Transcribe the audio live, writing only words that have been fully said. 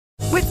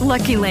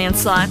Lucky Land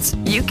Slots,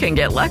 you can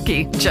get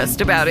lucky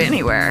just about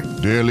anywhere.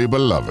 Dearly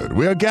beloved,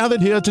 we are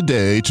gathered here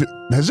today to...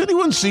 Has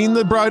anyone seen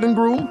the bride and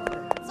groom?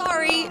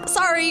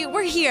 Sorry,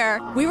 we're here.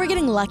 We were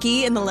getting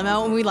lucky in the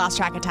limo and we lost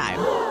track of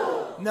time.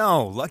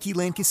 No, Lucky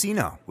Land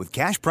Casino, with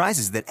cash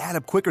prizes that add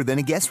up quicker than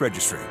a guest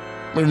registry.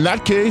 In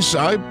that case,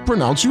 I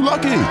pronounce you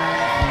lucky.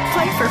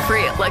 Play for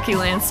free at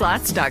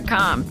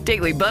LuckyLandSlots.com.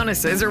 Daily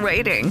bonuses are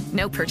waiting.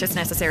 No purchase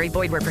necessary.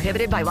 Void where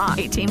prohibited by law.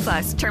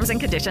 18+. Terms and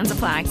conditions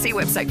apply. See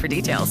website for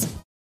details.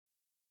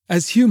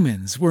 As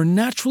humans, we're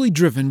naturally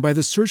driven by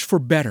the search for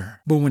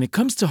better. But when it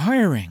comes to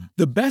hiring,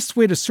 the best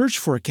way to search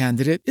for a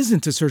candidate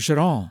isn't to search at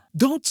all.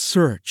 Don't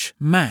search,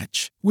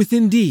 match with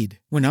Indeed.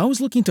 When I was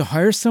looking to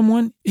hire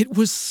someone, it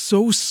was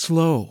so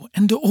slow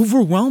and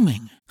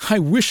overwhelming. I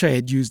wish I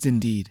had used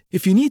Indeed.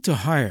 If you need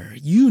to hire,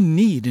 you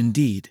need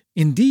Indeed.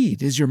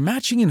 Indeed is your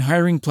matching and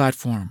hiring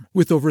platform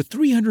with over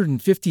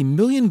 350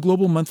 million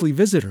global monthly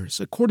visitors,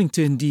 according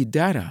to Indeed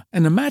data,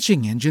 and a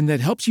matching engine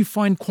that helps you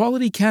find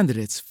quality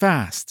candidates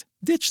fast.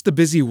 Ditch the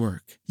busy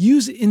work.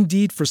 Use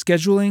Indeed for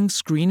scheduling,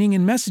 screening,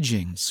 and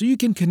messaging so you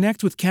can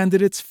connect with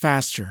candidates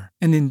faster.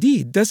 And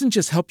Indeed doesn't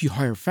just help you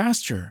hire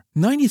faster.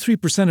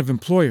 93% of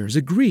employers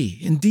agree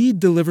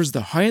Indeed delivers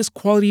the highest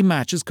quality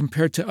matches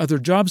compared to other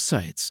job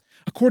sites,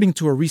 according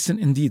to a recent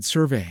Indeed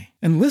survey.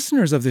 And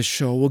listeners of this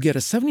show will get a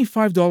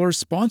 $75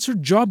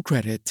 sponsored job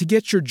credit to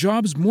get your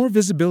jobs more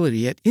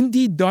visibility at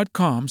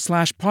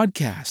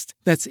Indeed.com/podcast.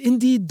 That's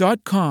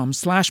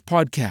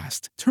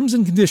Indeed.com/podcast. Terms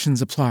and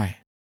conditions apply.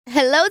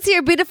 Hello to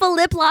your beautiful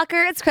lip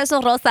locker. It's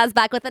Crystal Rosas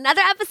back with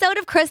another episode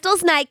of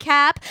Crystal's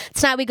Nightcap.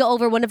 Tonight we go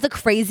over one of the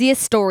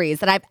craziest stories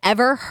that I've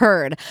ever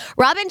heard.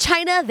 Rob and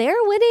China, they're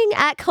winning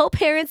at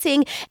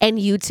co-parenting, and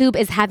YouTube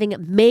is having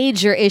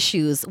major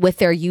issues with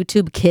their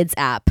YouTube Kids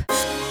app.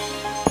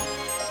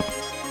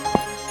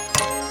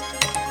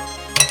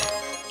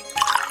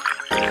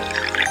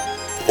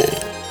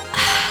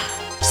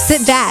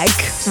 Sit back,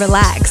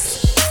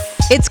 relax.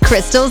 It's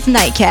Crystal's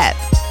Nightcap.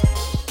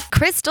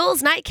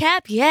 Crystal's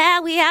Nightcap,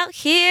 yeah, we out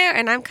here.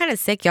 And I'm kind of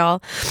sick,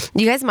 y'all.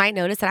 You guys might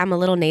notice that I'm a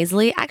little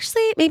nasally.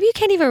 Actually, maybe you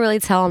can't even really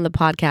tell on the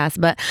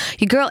podcast, but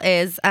your girl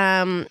is.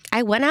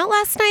 I went out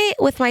last night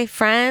with my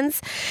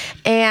friends,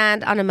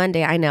 and on a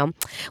Monday, I know.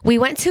 We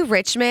went to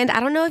Richmond.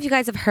 I don't know if you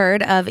guys have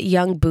heard of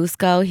Young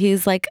Busco.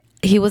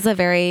 He was a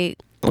very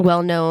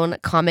well-known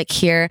comic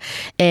here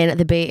in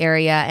the Bay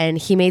Area, and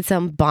he made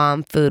some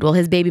bomb food. Well,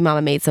 his baby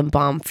mama made some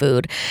bomb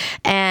food.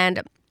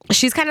 And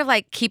she's kind of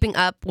like keeping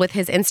up with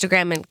his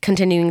Instagram and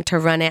continuing to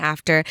run it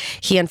after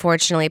he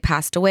unfortunately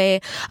passed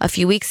away a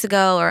few weeks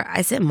ago, or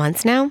is it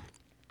months now?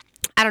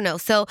 I don't know.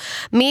 So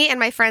me and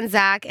my friend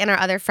Zach and our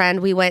other friend,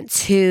 we went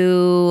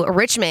to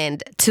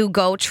Richmond to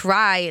go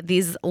try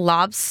these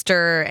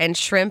lobster and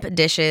shrimp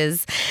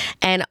dishes.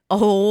 And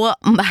oh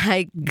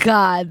my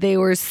God, they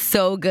were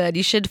so good.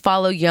 You should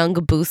follow Young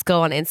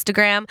Busco on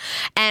Instagram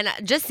and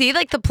just see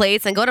like the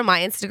plates, and go to my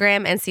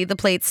Instagram and see the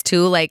plates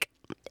too. Like,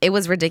 it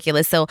was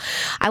ridiculous. So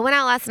I went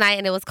out last night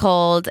and it was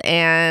cold,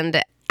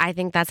 and I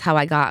think that's how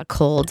I got a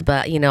cold.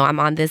 But, you know, I'm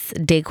on this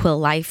Dayquil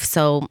life,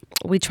 so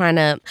we trying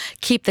to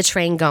keep the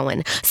train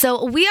going.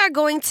 So we are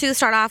going to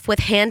start off with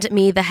Hand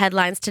Me the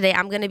Headlines today.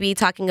 I'm going to be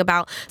talking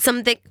about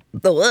some things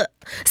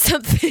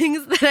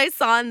that I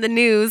saw in the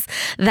news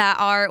that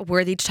are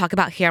worthy to talk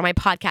about here on my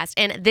podcast.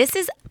 And this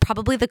is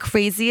probably the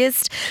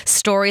craziest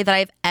story that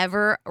I've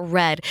ever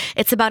read.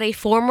 It's about a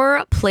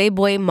former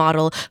Playboy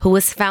model who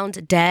was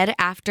found dead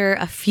after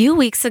a few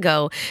weeks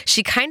ago.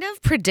 She kind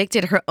of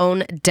predicted her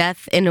own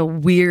death in a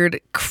weird,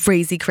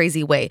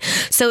 crazy way.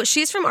 So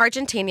she's from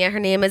Argentina. Her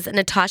name is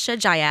Natasha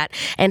Jayat,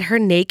 and her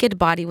naked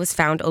body was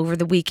found over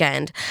the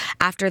weekend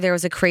after there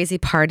was a crazy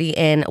party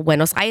in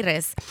Buenos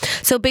Aires.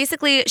 So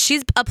basically,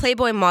 she's a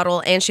Playboy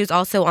model, and she was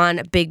also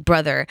on Big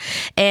Brother.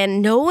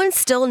 And no one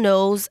still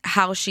knows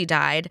how she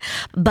died.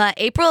 But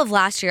April of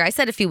last year, I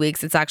said a few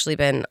weeks. It's actually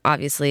been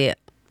obviously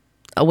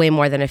way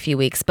more than a few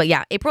weeks. But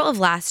yeah, April of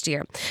last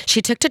year,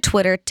 she took to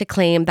Twitter to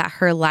claim that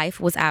her life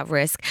was at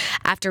risk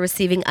after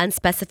receiving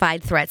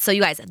unspecified threats. So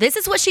you guys, this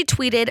is what she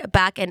tweeted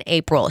back in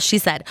April. She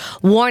said,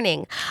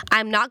 "Warning,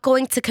 I'm not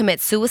going to commit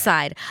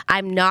suicide.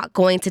 I'm not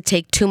going to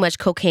take too much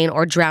cocaine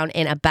or drown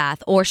in a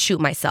bath or shoot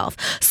myself.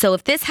 So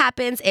if this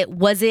happens, it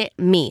wasn't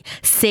me.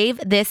 Save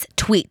this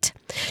tweet."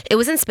 It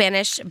was in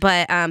Spanish,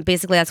 but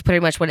basically that's pretty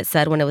much what it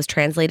said when it was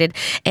translated.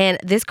 And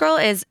this girl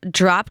is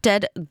drop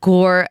dead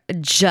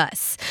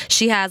gorgeous.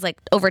 She has like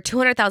over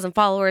 200,000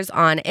 followers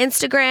on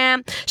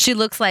Instagram. She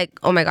looks like,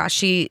 oh my gosh,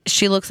 she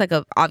looks like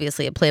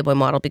obviously a Playboy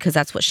model, because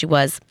that's what she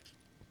was.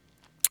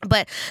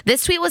 But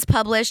this tweet was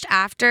published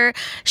after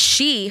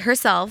she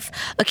herself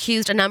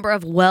accused a number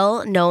of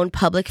well-known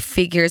public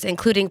figures,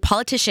 including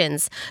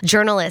politicians,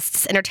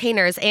 journalists,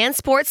 entertainers, and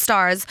sports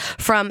stars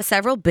from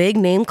several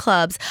big-name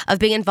clubs, of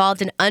being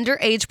involved in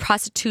underage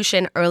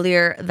prostitution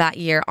earlier that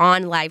year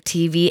on live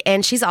TV.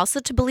 And she's also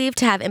believed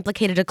to have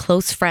implicated a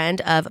close friend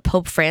of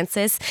Pope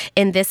Francis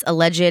in this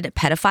alleged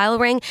pedophile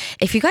ring.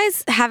 If you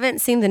guys haven't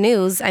seen the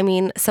news, I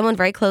mean, someone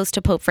very close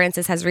to Pope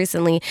Francis has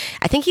recently,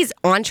 I think he's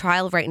on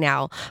trial right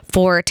now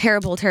for for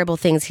terrible, terrible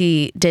things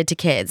he did to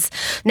kids.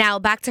 Now,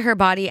 back to her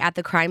body at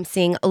the crime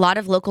scene. A lot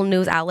of local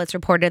news outlets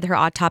reported her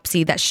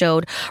autopsy that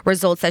showed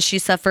results that she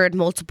suffered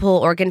multiple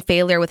organ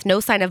failure with no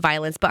sign of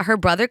violence, but her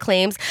brother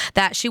claims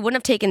that she wouldn't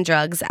have taken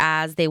drugs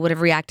as they would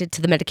have reacted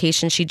to the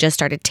medication she just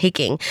started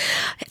taking.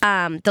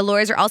 The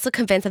lawyers are also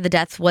convinced that the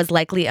death was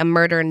likely a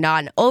murder,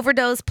 not an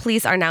overdose.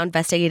 Police are now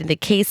investigating the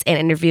case and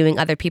interviewing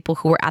other people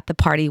who were at the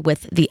party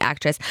with the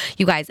actress.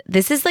 You guys,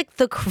 this is like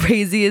the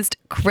craziest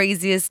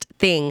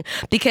thing,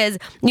 because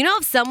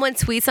if someone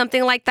tweets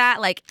something like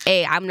that, like,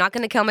 hey, I'm not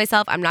going to kill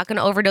myself, I'm not going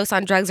to overdose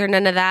on drugs or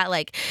none of that,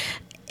 like,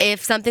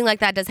 if something like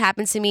that does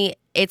happen to me,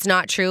 it's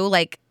not true.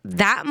 Like,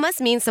 that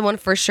must mean someone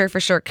for sure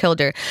killed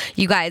her.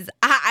 You guys,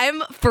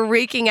 I'm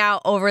freaking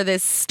out over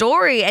this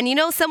story. And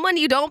someone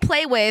you don't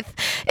play with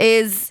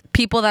is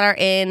people that are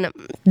in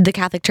the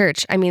Catholic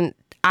Church. I mean,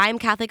 I'm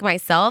Catholic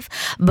myself,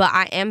 but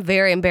I am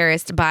very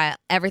embarrassed by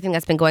everything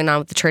that's been going on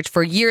with the church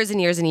for years and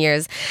years and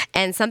years.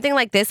 And something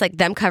like this, like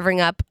them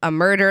covering up a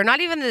murder,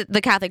 not even the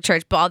Catholic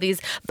Church, but all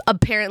these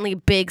apparently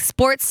big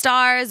sports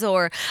stars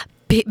or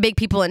big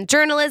people in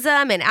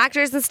journalism and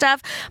actors and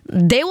stuff,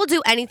 they will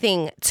do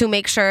anything to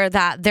make sure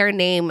that their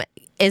name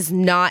is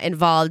not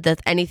involved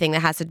with anything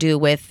that has to do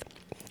with,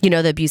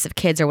 the abuse of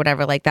kids or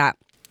whatever like that.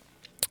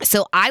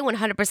 So I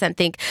 100%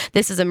 think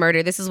this is a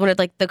murder. This is one of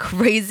like the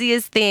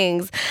craziest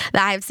things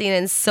that I've seen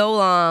in so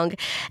long.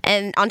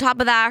 And on top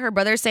of that, her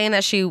brother's saying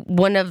that she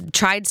wouldn't have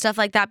tried stuff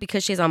like that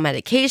because she's on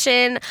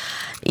medication.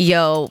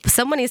 Yo,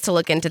 someone needs to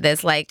look into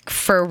this, like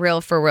for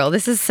real.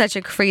 This is such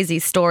a crazy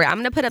story. I'm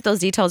going to put up those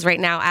details right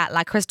now at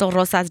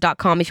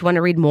lacrystalrosas.com if you want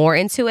to read more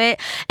into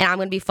it. And I'm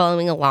going to be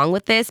following along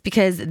with this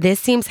because this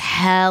seems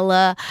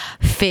hella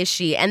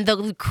fishy. And the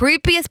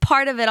creepiest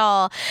part of it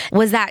all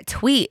was that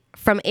tweet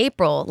from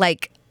April.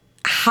 Like,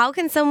 how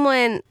can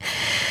someone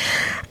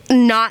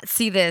not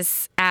see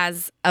this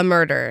as a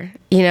murder?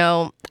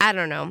 I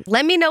don't know.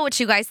 Let me know what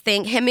you guys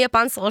think. Hit me up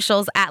on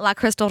socials at La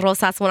Crystal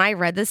Rosas. When I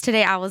read this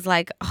today, I was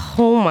like,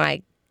 oh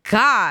my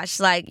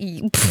gosh, like,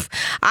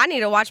 I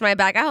need to watch my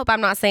back. I hope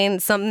I'm not saying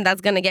something that's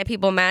going to get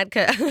people mad,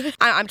 because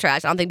I'm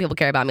trash. I don't think people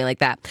care about me like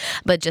that,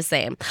 but just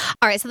saying.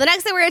 All right, so the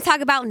next thing we're going to talk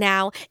about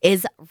now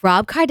is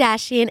Rob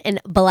Kardashian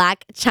and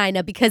Blac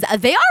Chyna, because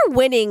they are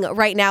winning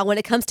right now when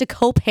it comes to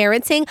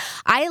co-parenting.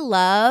 I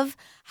love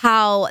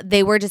how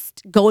they were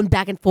just going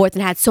back and forth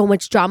and had so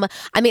much drama.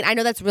 I mean, I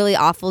know that's really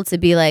awful to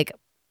be like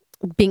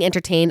being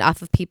entertained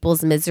off of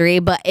people's misery,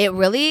 but it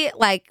really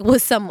like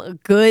was some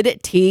good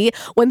tea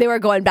when they were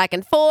going back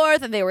and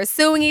forth and they were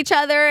suing each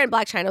other and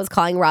Blac Chyna was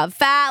calling Rob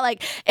fat.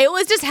 Like, it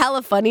was just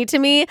hella funny to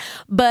me.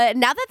 But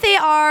now that they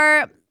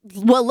are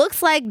what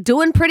looks like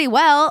doing pretty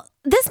well,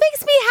 this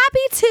makes me happy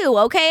too,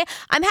 okay?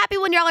 I'm happy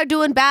when y'all are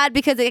doing bad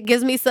because it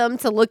gives me some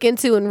to look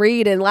into and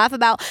read and laugh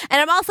about.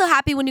 And I'm also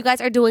happy when you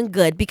guys are doing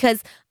good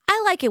because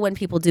I like it when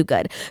people do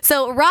good.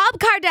 So Rob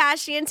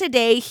Kardashian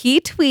today,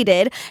 he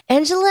tweeted,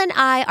 Angela and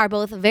I are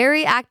both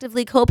very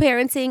actively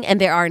co-parenting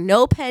and there are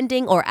no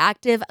pending or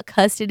active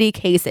custody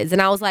cases. And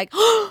I was like,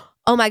 oh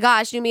my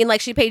gosh, you mean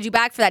like she paid you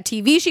back for that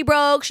TV she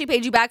broke? She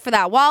paid you back for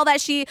that wall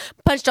that she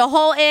punched a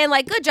hole in?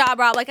 Like, good job,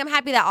 Rob. Like, I'm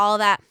happy that all of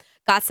that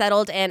got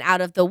settled and out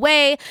of the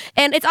way.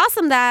 And it's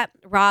awesome that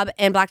Rob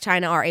and Blac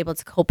Chyna are able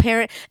to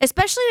co-parent,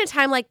 especially in a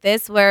time like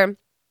this where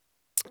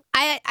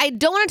I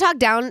don't want to talk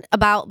down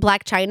about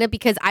Blac Chyna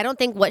because I don't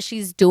think what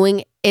she's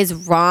doing is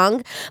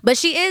wrong, but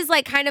she is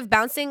like kind of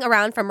bouncing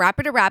around from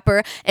rapper to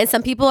rapper, and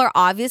some people are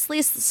obviously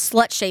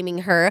slut shaming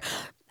her.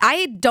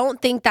 I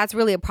don't think that's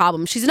really a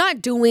problem. She's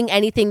not doing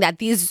anything that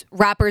these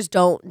rappers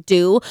don't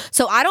do.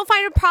 So I don't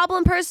find a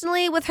problem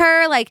personally with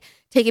her, like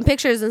taking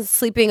pictures and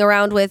sleeping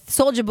around with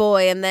Soulja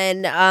Boy and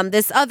then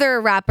this other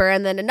rapper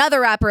and then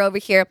another rapper over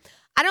here.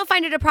 I don't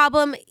find it a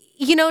problem.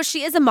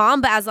 She is a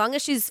mom, but as long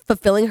as she's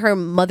fulfilling her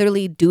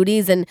motherly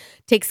duties and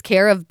takes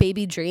care of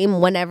baby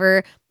Dream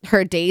whenever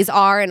her days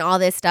are and all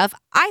this stuff,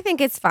 I think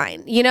it's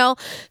fine,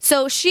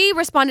 So she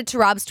responded to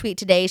Rob's tweet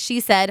today. She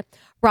said,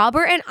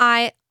 Robert and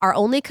I, our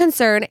only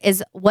concern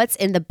is what's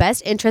in the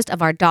best interest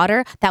of our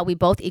daughter that we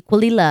both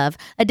equally love.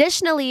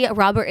 Additionally,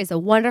 Robert is a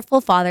wonderful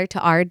father to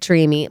our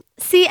Dreamy.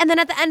 See, and then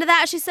at the end of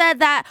that, she said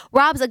that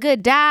Rob's a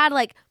good dad.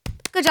 Like,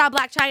 good job,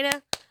 Blac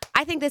Chyna.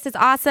 I think this is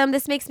awesome.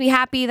 This makes me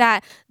happy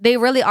that they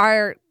really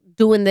are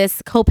doing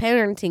this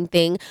co-parenting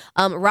thing.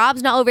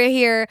 Rob's not over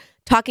here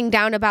talking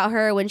down about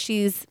her when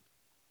she's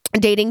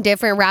dating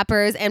different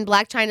rappers, and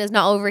Blac Chyna's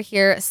not over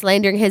here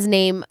slandering his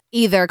name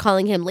either,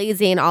 calling him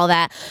lazy and all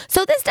that.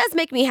 So this does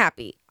make me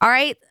happy. All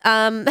right.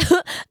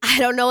 I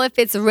don't know if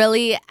it's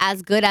really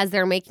as good as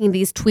they're making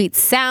these tweets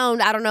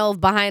sound. I don't know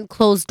if behind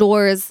closed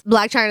doors,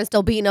 Blac Chyna's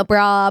still beating up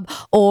Rob,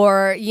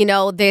 or,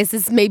 this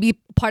is maybe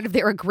part of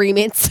their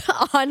agreements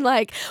on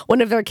like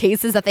one of their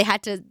cases that they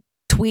had to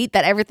tweet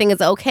that everything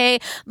is okay.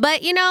 But,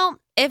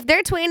 if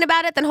they're tweeting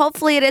about it, then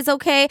hopefully it is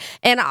okay.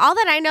 And all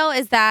that I know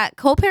is that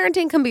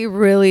co-parenting can be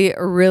really,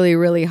 really,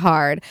 really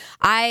hard.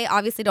 I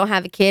obviously don't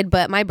have a kid,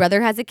 but my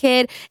brother has a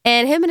kid,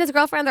 and him and his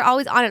girlfriend, they're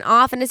always on and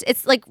off. And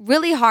it's like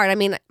really hard. I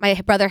mean, my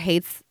brother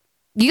hates,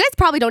 you guys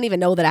probably don't even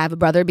know that I have a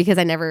brother because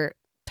I never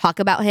talk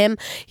about him.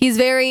 He's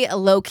very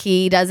low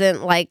key,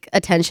 doesn't like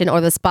attention or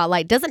the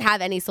spotlight, doesn't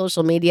have any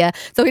social media.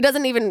 So he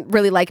doesn't even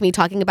really like me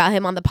talking about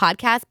him on the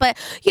podcast. But,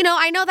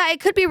 I know that it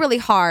could be really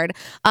hard.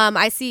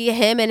 I see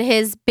him and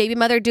his baby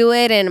mother do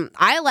it. And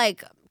I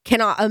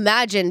cannot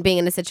imagine being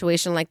in a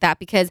situation like that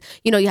because,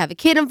 you have a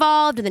kid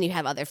involved and then you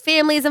have other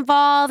families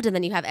involved and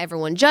then you have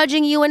everyone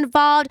judging you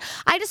involved.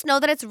 I just know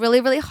that it's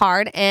really, really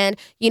hard. And,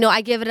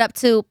 I give it up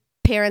to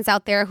parents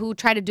out there who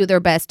try to do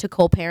their best to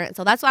co-parent.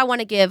 So that's why I want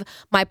to give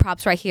my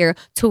props right here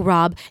to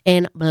Rob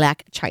and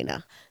Blac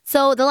Chyna.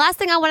 So the last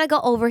thing I want to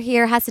go over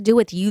here has to do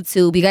with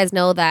YouTube. You guys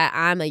know that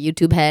I'm a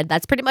YouTube head.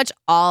 That's pretty much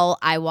all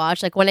I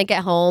watch. Like when I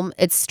get home,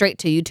 it's straight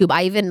to YouTube.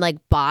 I even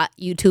bought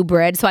YouTube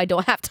Red so I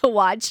don't have to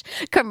watch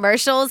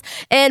commercials.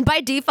 And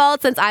by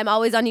default, since I'm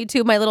always on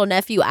YouTube, my little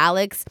nephew,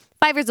 Alex,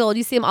 5 years old,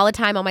 you see him all the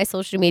time on my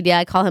social media.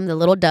 I call him the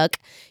little duck.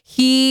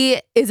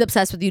 He is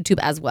obsessed with YouTube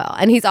as well.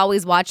 And he's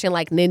always watching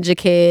Ninja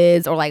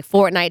Kids or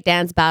Fortnite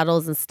dance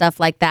battles and stuff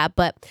like that.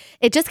 But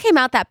it just came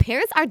out that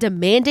parents are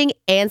demanding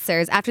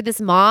answers after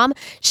this mom,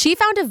 she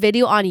found a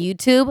video on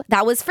YouTube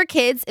that was for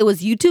kids. It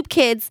was YouTube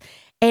Kids.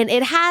 And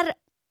it had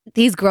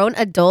these grown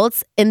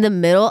adults in the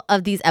middle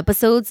of these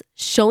episodes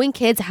showing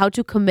kids how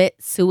to commit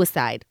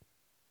suicide.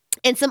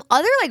 And some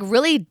other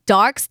really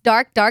dark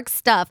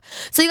stuff.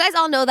 So you guys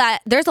all know that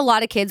there's a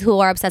lot of kids who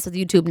are obsessed with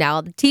YouTube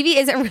now. The TV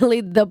isn't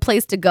really the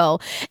place to go.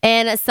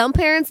 And some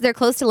parents, they're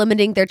close to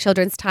limiting their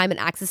children's time and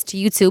access to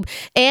YouTube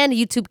and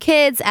YouTube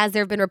Kids, as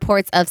there have been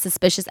reports of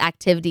suspicious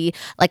activity.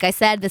 Like I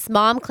said, this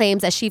mom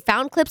claims that she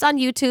found clips on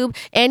YouTube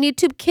and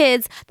YouTube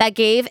Kids that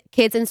gave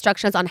kids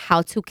instructions on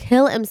how to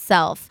kill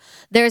himself.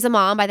 There's a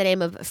mom by the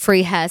name of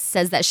Free Hess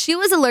says that she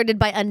was alerted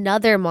by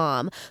another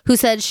mom who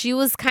said she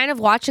was kind of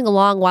watching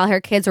along while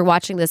her kids were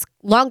watching this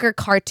longer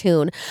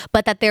cartoon,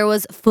 but that there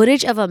was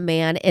footage of a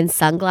man in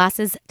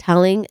sunglasses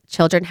telling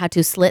children how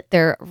to slit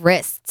their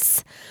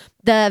wrists.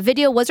 The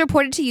video was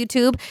reported to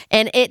YouTube,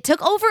 and it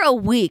took over a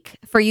week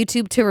for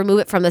YouTube to remove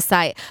it from the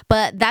site.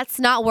 But that's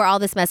not where all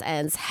this mess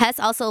ends. Hess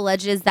also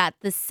alleges that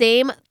the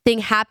same thing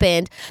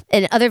happened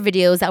in other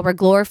videos that were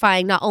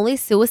glorifying not only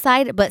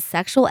suicide, but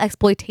sexual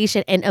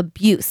exploitation and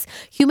abuse,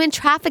 human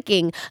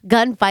trafficking,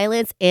 gun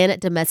violence, and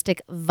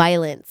domestic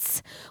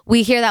violence.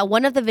 We hear that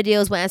one of the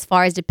videos went as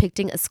far as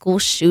depicting a school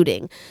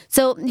shooting.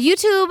 So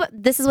YouTube,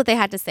 this is what they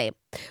had to say.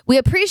 We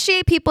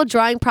appreciate people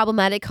drawing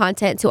problematic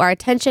content to our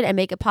attention and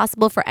make it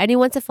possible for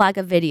anyone to flag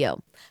a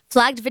video.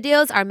 Flagged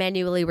videos are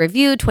manually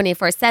reviewed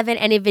 24/7.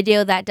 Any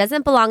video that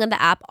doesn't belong in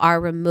the app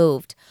are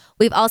removed.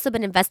 We've also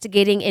been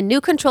investigating in new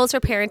controls for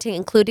parenting,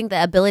 including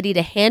the ability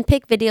to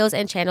handpick videos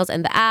and channels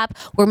in the app.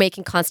 We're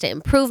making constant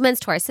improvements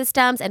to our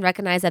systems and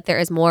recognize that there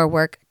is more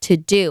work to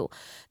do.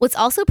 What's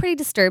also pretty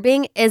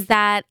disturbing is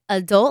that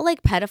adult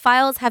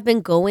pedophiles have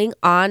been going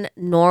on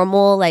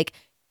normal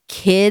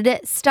kid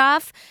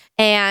stuff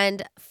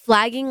and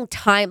flagging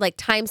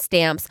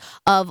timestamps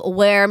of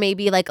where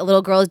maybe a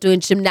little girl is doing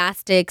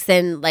gymnastics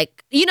and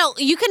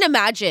you can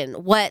imagine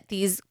what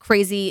these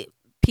crazy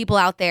people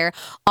out there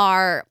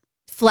are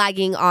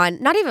flagging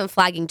on, not even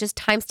flagging, just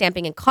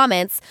timestamping in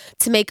comments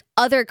to make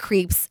other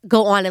creeps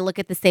go on and look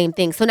at the same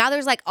thing. So now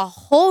there's a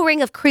whole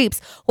ring of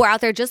creeps who are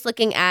out there just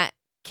looking at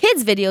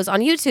kids videos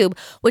on YouTube,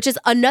 which is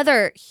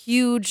another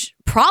huge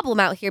problem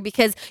out here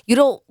because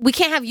we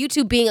can't have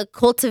YouTube being a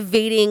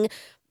cultivating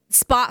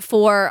spot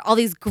for all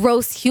these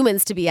gross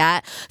humans to be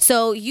at.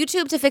 So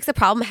YouTube, to fix the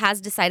problem, has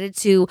decided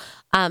to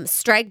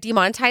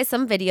demonetize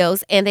some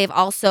videos, and they've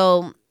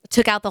also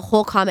took out the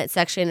whole comment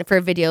section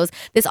for videos.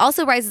 This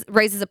also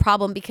raises a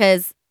problem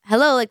because,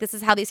 this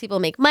is how these people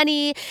make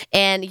money,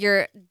 and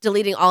you're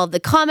deleting all of the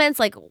comments.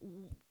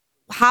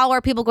 How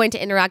are people going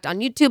to interact on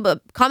YouTube?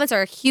 But comments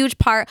are a huge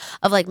part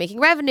of making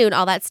revenue and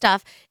all that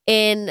stuff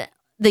in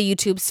the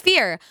YouTube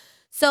sphere.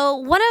 So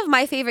one of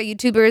my favorite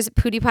YouTubers,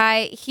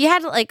 PewDiePie, he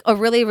had a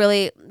really,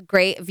 really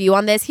great view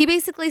on this. He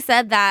basically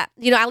said that,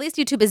 at least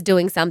YouTube is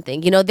doing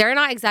something. They're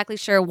not exactly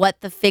sure what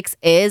the fix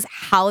is,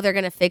 how they're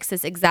going to fix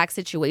this exact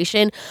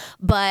situation.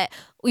 But,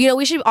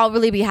 we should all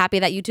really be happy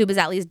that YouTube is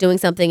at least doing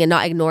something and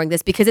not ignoring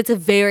this because it's a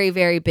very,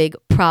 very big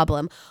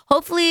problem.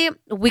 Hopefully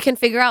we can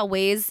figure out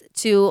ways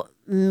to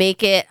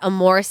make it a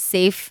more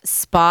safe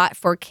spot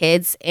for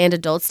kids and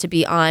adults to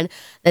be on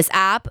this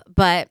app.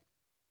 But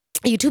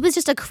YouTube is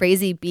just a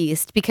crazy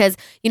beast because,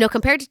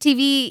 compared to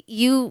TV,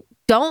 you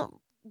don't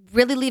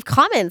really leave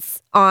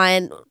comments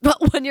on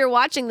when you're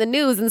watching the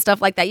news and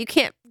stuff like that. You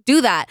can't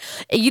do that.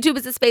 YouTube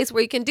is a space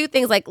where you can do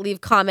things like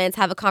leave comments,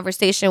 have a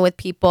conversation with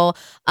people.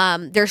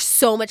 There's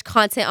so much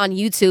content on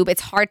YouTube.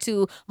 It's hard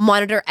to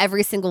monitor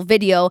every single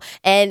video.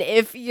 And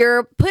if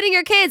you're putting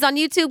your kids on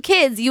YouTube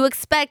Kids, you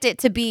expect it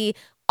to be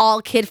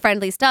all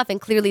kid-friendly stuff. And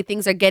clearly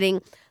things are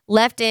getting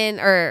left in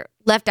or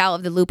left out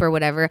of the loop or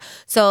whatever.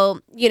 So,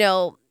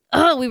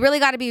 we really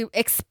got to be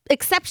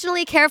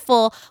exceptionally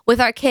careful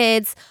with our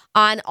kids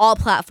on all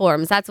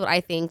platforms. That's what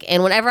I think.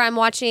 And whenever I'm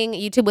watching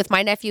YouTube with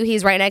my nephew,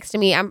 he's right next to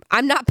me.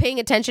 I'm not paying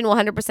attention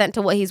 100%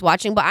 to what he's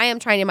watching, but I am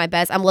trying my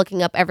best. I'm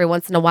looking up every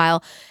once in a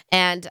while.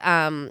 And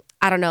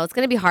I don't know. It's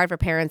going to be hard for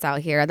parents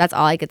out here. That's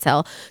all I could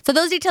tell. So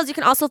those details you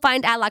can also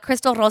find at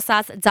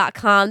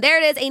lacrystalrosas.com.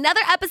 There it is. Another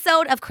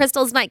episode of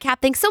Crystal's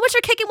Nightcap. Thanks so much for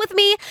kicking with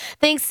me.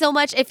 Thanks so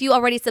much if you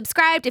already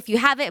subscribed. If you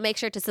haven't, make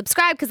sure to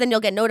subscribe because then you'll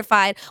get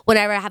notified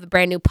whenever I have a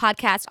brand new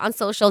podcast on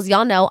socials.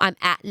 Y'all know I'm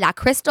at La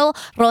Crystal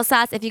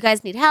Rosas. If you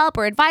guys need help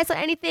or advice on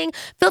anything,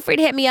 feel free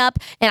to hit me up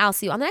and I'll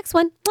see you on the next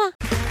one.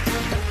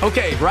 Mwah.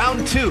 Okay,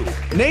 round 2.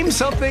 Name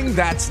something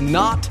that's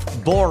not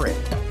boring.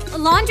 A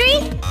laundry?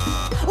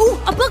 Ooh,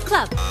 a book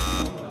club.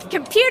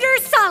 Computer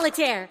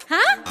solitaire,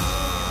 huh?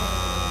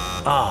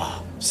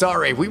 Ah,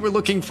 sorry, we were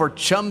looking for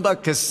Chumba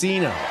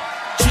Casino.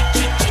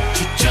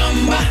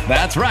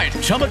 That's right,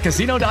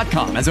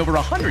 ChumbaCasino.com has over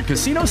 100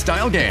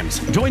 casino-style games.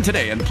 Join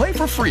today and play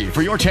for free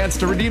for your chance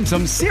to redeem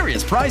some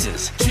serious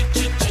prizes.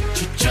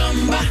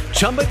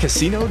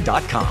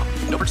 ChumbaCasino.com.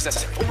 No purchase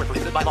necessary. Void where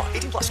prohibited by law.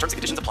 18+. Terms and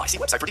conditions apply. See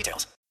website for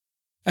details.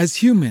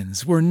 As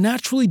humans, we're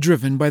naturally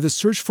driven by the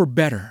search for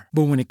better.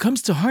 But when it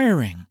comes to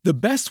hiring, the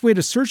best way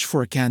to search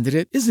for a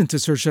candidate isn't to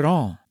search at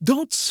all.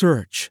 Don't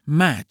search,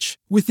 match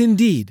with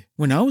Indeed.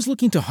 When I was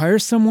looking to hire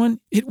someone,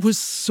 it was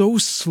so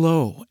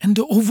slow and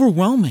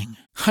overwhelming.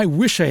 I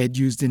wish I had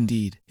used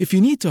Indeed. If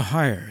you need to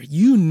hire,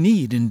 you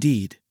need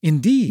Indeed.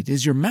 Indeed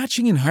is your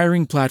matching and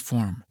hiring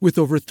platform with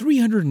over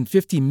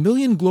 350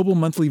 million global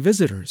monthly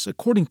visitors,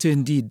 according to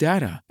Indeed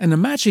data, and a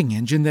matching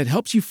engine that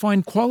helps you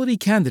find quality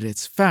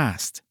candidates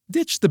fast.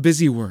 Ditch the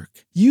busy work.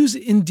 Use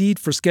Indeed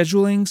for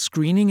scheduling,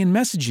 screening, and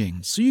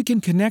messaging so you can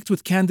connect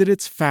with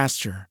candidates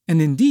faster. And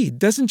Indeed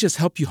doesn't just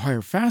help you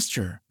hire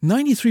faster.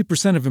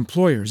 93% of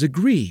employers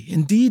agree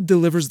Indeed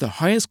delivers the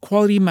highest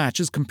quality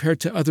matches compared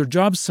to other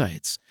job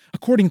sites,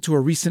 according to a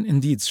recent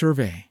Indeed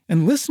survey.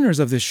 And listeners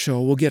of this show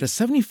will get a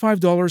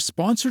 $75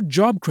 sponsored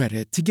job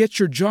credit to get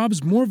your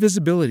jobs more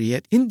visibility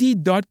at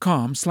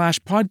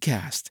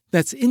Indeed.com/podcast.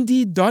 That's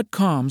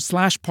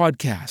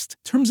Indeed.com/podcast.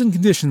 Terms and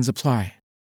conditions apply.